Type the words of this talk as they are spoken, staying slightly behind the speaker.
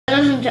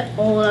Punch.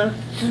 Oh,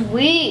 that's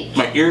sweet.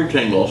 My ear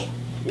tingles.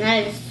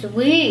 That is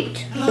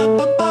sweet.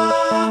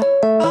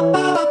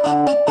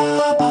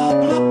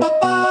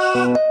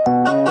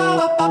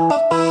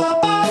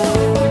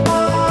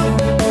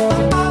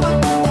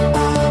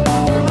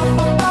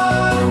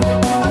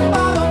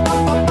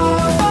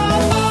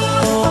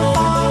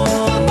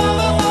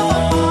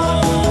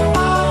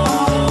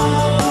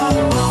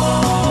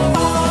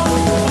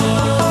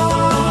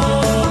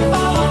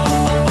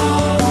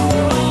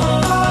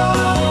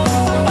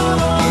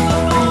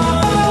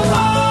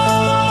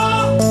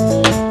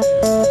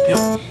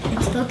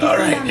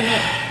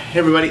 Hey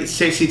everybody, it's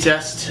Tasty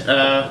Test.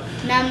 I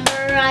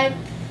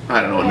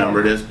don't know what number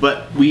it is,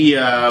 but we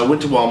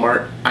went to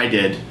Walmart. I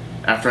did.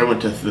 After I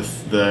went to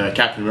the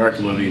Captain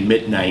America movie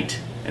midnight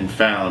and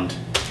found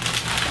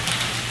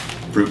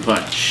Fruit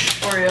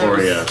Punch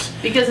Oreos.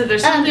 Because if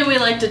there's something we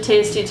like to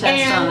tasty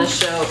test on the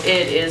show,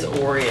 it is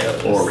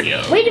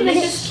Oreos. Wait a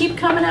minute. They just keep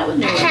coming out with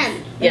new ones.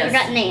 I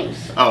forgot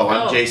names. Oh,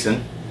 I'm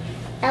Jason.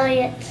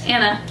 Elliot.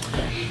 Anna.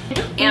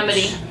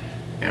 Amity.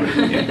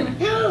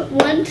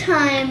 One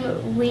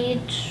time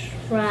we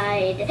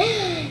tried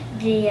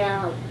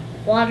the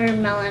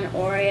watermelon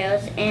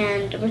Oreos,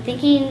 and we're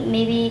thinking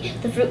maybe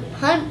the Fruit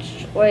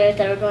Punch Oreos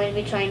that we're going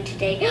to be trying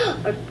today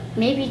are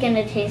maybe going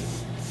to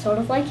taste sort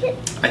of like it.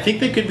 I think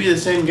they could be the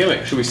same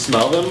gimmick. Should we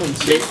smell them and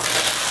see?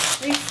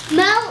 They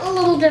smell a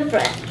little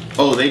different.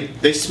 Oh,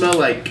 they smell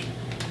like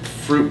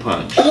fruit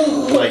punch.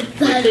 Oh, like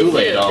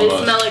Kool-Aid almost.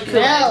 They smell like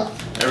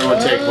Kool-Aid.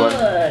 Everyone take one.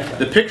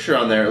 The picture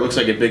on there, it looks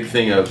like a big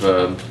thing of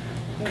the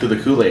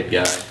Kool-Aid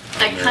guy.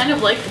 I kind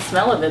of like the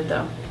smell of it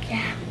though.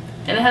 Yeah.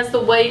 And it has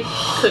the white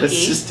cookie.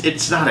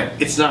 It's not an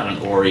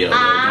Oreo though,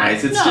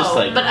 guys. It's no, just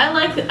like. But I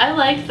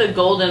like the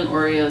golden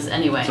Oreos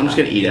anyway. So I'm just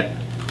gonna eat it.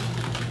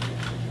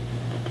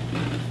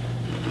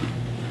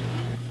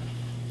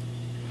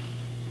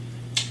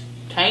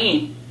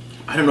 Tangy.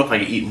 I don't know if I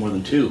can eat more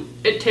than two.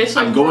 It tastes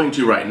like. I'm going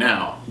to right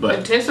now, but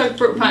it tastes like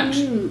Fruit Punch.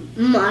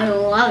 I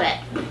love it.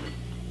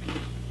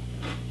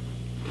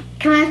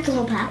 Can I have the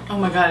whole pack? Oh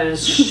my god, it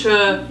is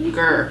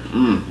sugar.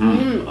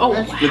 Oh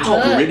wow. It's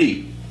all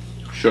gritty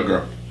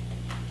sugar.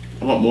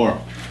 I want more.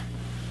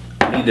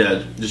 I need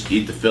to just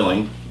eat the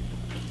filling.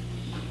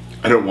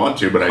 I don't want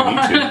to, but I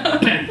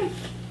need to.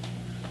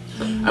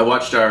 I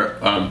watched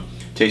our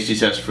tasty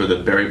test for the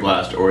Berry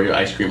Blast Oreo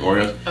ice cream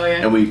Oreos. Oh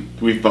yeah. And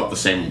we felt the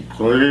same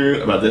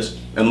about this.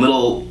 And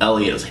little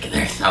Elliot was like,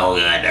 they're so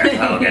good, they're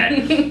so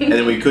good. And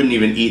then we couldn't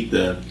even eat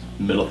the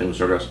middle thing, was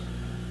so gross.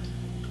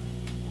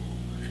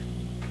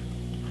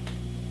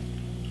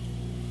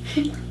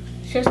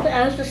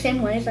 I was the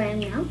same way as I am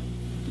now.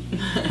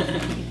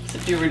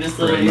 If you were just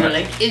little, you were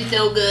like, it's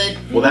so good.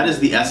 Well, that is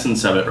the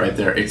essence of it right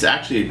there. It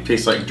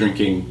tastes like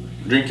drinking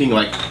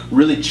like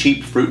really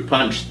cheap fruit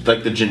punch,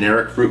 like the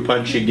generic fruit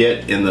punch you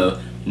get in the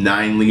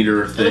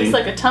 9-liter thing. It looks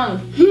like a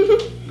tongue.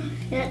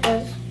 Yeah, it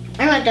does.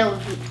 I'm not done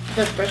with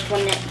the first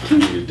one yet.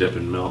 You dip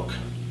in milk.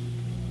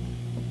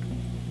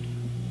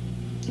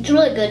 It's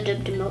really good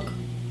dipped in milk.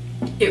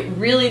 It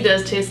really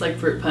does taste like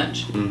fruit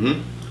punch.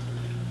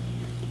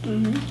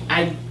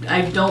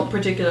 I don't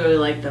particularly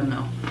like them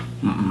though.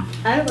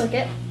 I like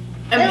it.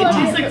 I mean, it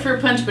tastes like fruit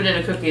punch, but in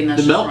a cookie, and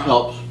that's the milk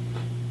helps.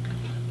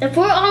 If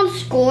we're on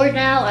score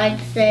now, I'd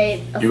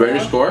say a You ready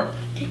to score?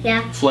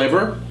 Yeah.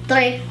 Flavor?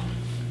 3.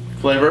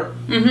 Flavor?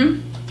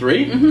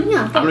 3?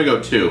 Yeah. I'm gonna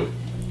go 2.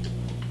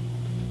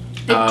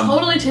 It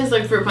totally tastes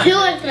like fruit punch. 2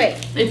 or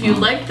 3. If you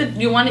like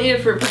you want to eat a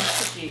fruit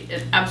punch cookie,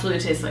 it absolutely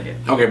tastes like it.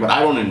 Okay, but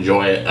I don't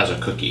enjoy it as a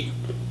cookie.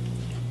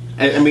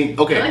 I mean,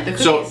 okay, I like the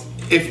so cookies.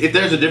 if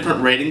there's a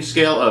different rating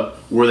scale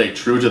of were they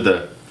true to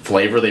the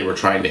flavor they were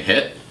trying to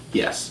hit,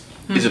 yes.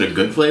 Is it a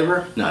good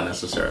flavor? Not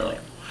necessarily.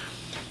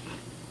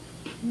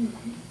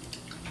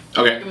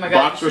 Okay, Oh my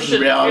God, box versus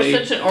reality.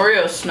 You're such an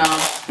Oreo snob.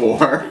 4.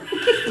 Well,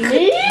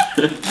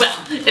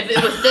 if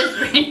it was this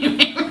rating,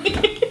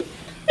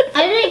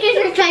 I think you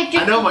should try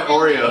I know my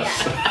Oreos.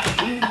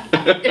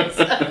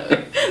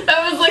 that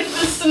was like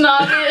the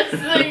snobbiest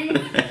thing.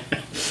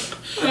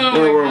 Oh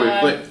Where were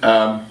my we?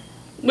 God.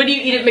 What do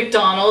you eat at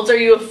McDonald's? Are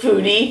you a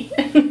foodie?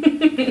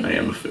 I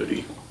am a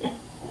foodie.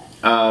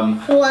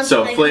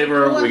 So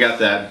flavor, we got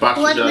that. Box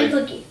versus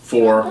reality,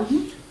 4.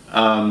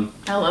 I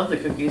love the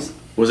cookies.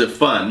 Was it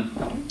fun?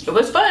 It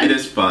was fun. It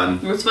is fun.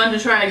 It was fun to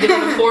try. I give it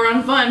a 4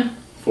 on fun.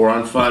 4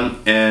 on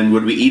fun. And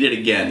would we eat it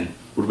again?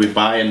 Would we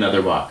buy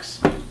another box?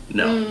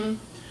 No.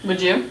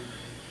 Would you?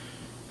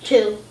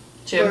 2.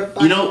 2.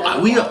 You know,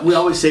 we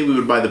always say we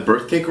would buy the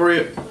birthday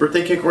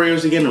cake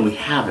Oreos again, and we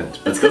haven't.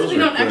 But it's because we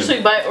don't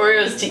actually buy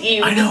Oreos to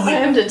eat. I know. We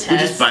buy them to test. We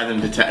just buy them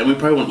to test, and we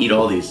probably won't eat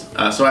all these.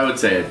 So I would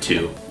say a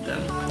 2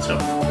 then. So.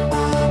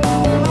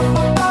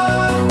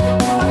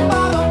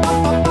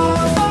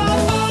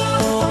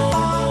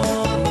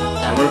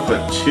 I'm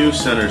gonna put 2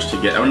 centers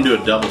together. I'm gonna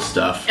do a double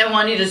stuff. And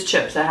Juanita's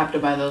chips. I have to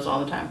buy those all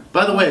the time.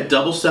 By the way, a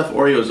double stuff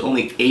Oreo is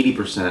only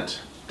 80%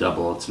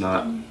 double. It's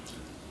not,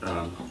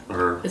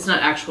 it's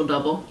not actual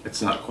double.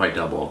 It's not quite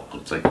double.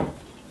 It's like.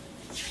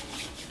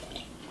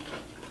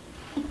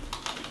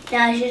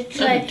 Yeah, I should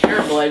try. That's a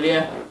terrible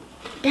idea.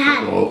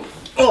 Dad. Oh,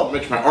 Oh, it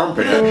makes my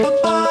armpit itch.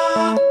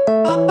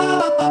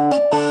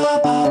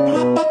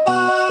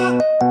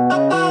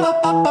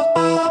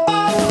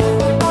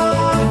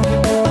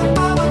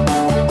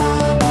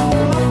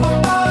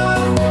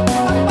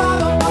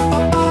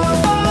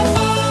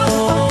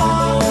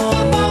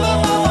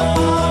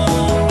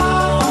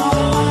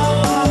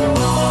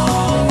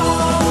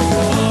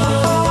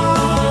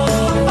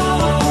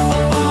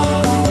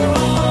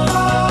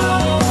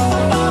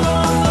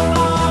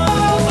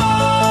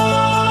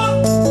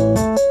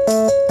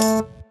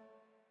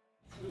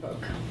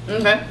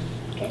 Okay.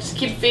 Just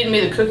keep feeding me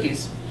the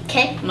cookies.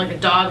 Okay. I'm like a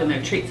dog in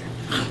their treats.